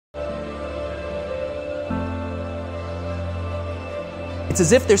It's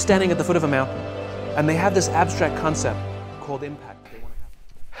as if they're standing at the foot of a mountain, and they have this abstract concept called impact they want to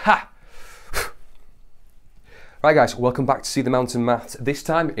have. Ha! Right guys, welcome back to See the Mountain Maths, this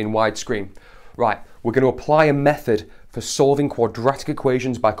time in widescreen. Right, we're going to apply a method for solving quadratic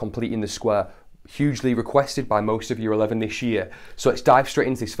equations by completing the square. Hugely requested by most of year 11 this year. So let's dive straight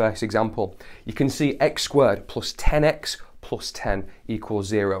into this first example. You can see x squared plus 10x plus 10 equals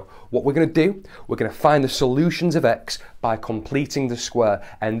 0. What we're going to do, we're going to find the solutions of x by completing the square.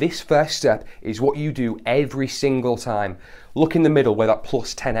 And this first step is what you do every single time. Look in the middle where that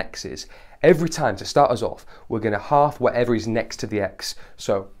plus 10x is. Every time, to start us off, we're going to half whatever is next to the x.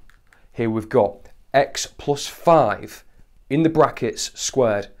 So here we've got x plus 5 in the brackets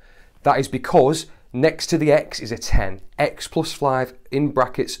squared. That is because next to the x is a 10. X plus 5 in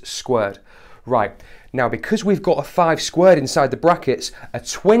brackets squared. Right, now because we've got a 5 squared inside the brackets, a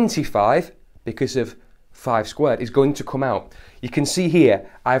 25, because of 5 squared, is going to come out. You can see here,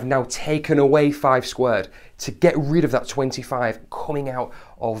 I've now taken away 5 squared to get rid of that 25 coming out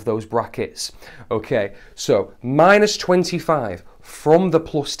of those brackets. Okay, so minus 25 from the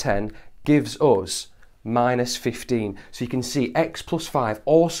plus 10 gives us minus 15. So you can see x plus 5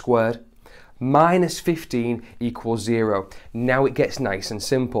 all squared minus 15 equals 0. Now it gets nice and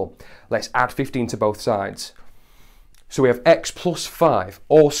simple. Let's add 15 to both sides. So we have x plus 5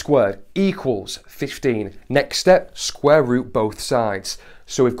 all squared equals 15. Next step, square root both sides.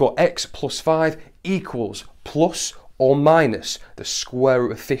 So we've got x plus 5 equals plus or minus the square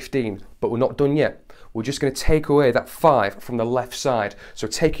root of 15. But we're not done yet. We're just going to take away that 5 from the left side. So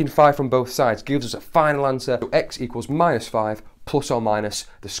taking 5 from both sides gives us a final answer. So x equals minus 5 plus or minus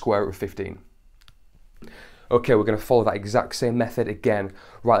the square root of 15. Okay, we're going to follow that exact same method again.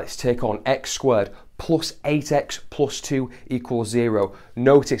 Right, let's take on x squared plus 8x plus 2 equals 0.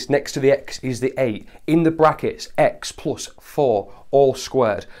 Notice next to the x is the 8. In the brackets, x plus 4 all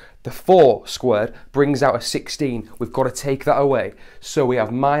squared. The 4 squared brings out a 16. We've got to take that away. So we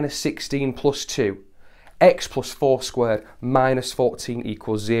have minus 16 plus 2. X plus 4 squared minus 14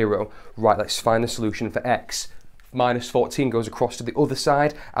 equals 0. Right, let's find the solution for x. Minus 14 goes across to the other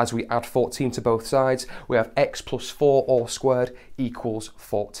side as we add 14 to both sides. We have x plus 4 all squared equals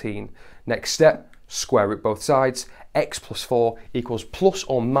 14. Next step, square root both sides. X plus 4 equals plus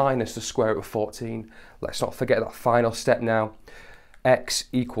or minus the square root of 14. Let's not forget that final step now. X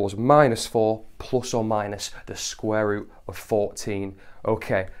equals minus 4 plus or minus the square root of 14.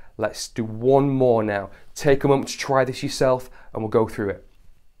 Okay, let's do one more now. Take a moment to try this yourself and we'll go through it.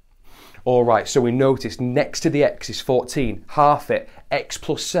 Alright, so we notice next to the x is 14, half it, x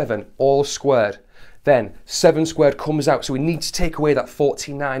plus 7 all squared. Then 7 squared comes out, so we need to take away that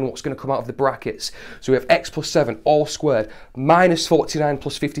 49, what's going to come out of the brackets. So we have x plus 7 all squared, minus 49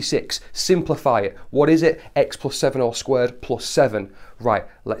 plus 56. Simplify it. What is it? X plus 7 all squared plus 7. Right,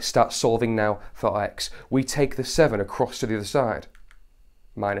 let's start solving now for x. We take the 7 across to the other side.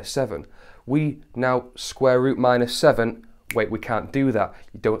 Minus 7. We now square root minus 7. Wait, we can't do that.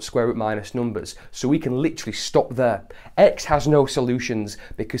 You don't square root minus numbers. So we can literally stop there. X has no solutions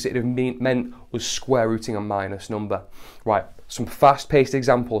because it would have meant us square rooting a minus number. Right, some fast-paced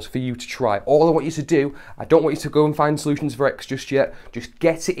examples for you to try. All I want you to do, I don't want you to go and find solutions for x just yet. Just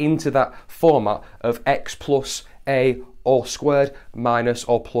get it into that format of x plus a all squared minus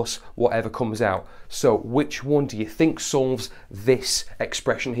or plus whatever comes out. So which one do you think solves this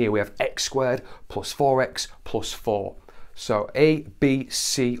expression here? We have x squared plus 4x plus 4. So A, B,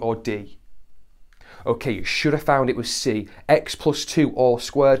 C or D? Okay, you should have found it was C. X plus 2 all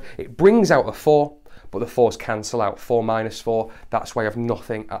squared. It brings out a 4, but the 4's cancel out. 4 minus 4, that's why I have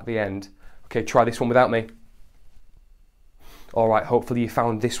nothing at the end. Okay, try this one without me. Alright, hopefully you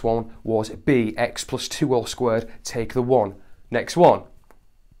found this one was B. X plus 2 all squared, take the 1. Next one.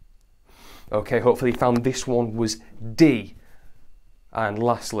 Okay, hopefully you found this one was D. And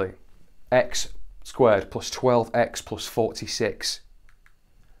lastly, x squared plus 12x plus 46.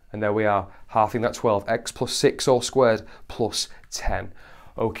 And there we are, halving that 12. X plus 6 all squared plus 10.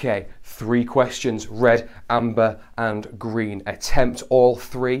 Okay, 3 questions, red, amber and green. Attempt all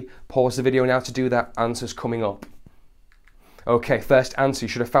 3. Pause the video now to do that. Answers coming up. Okay, first answer, you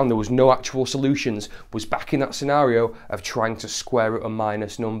should have found there was no actual solutions. Was back in that scenario of trying to square root a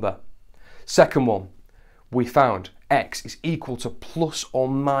minus number. Second one, we found x is equal to plus or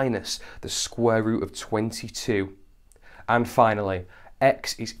minus the square root of 22. And finally,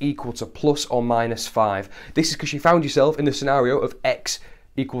 x is equal to plus or minus 5. This is because you found yourself in the scenario of x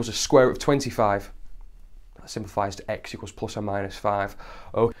equals a square root of 25. That simplifies to x equals plus or minus 5.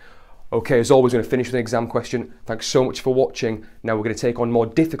 Okay, as always, we're going to finish with an exam question. Thanks so much for watching. Now we're going to take on more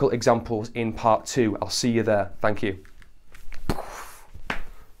difficult examples in part 2. I'll see you there. Thank you.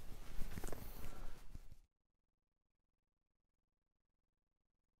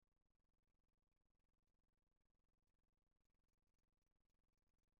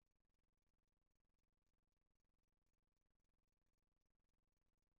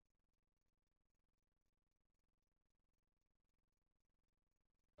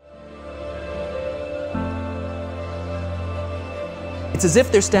 It's as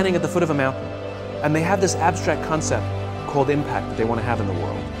if they're standing at the foot of a mountain, and they have this abstract concept called impact that they want to have in the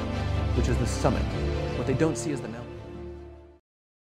world, which is the summit. What they don't see is the mountain.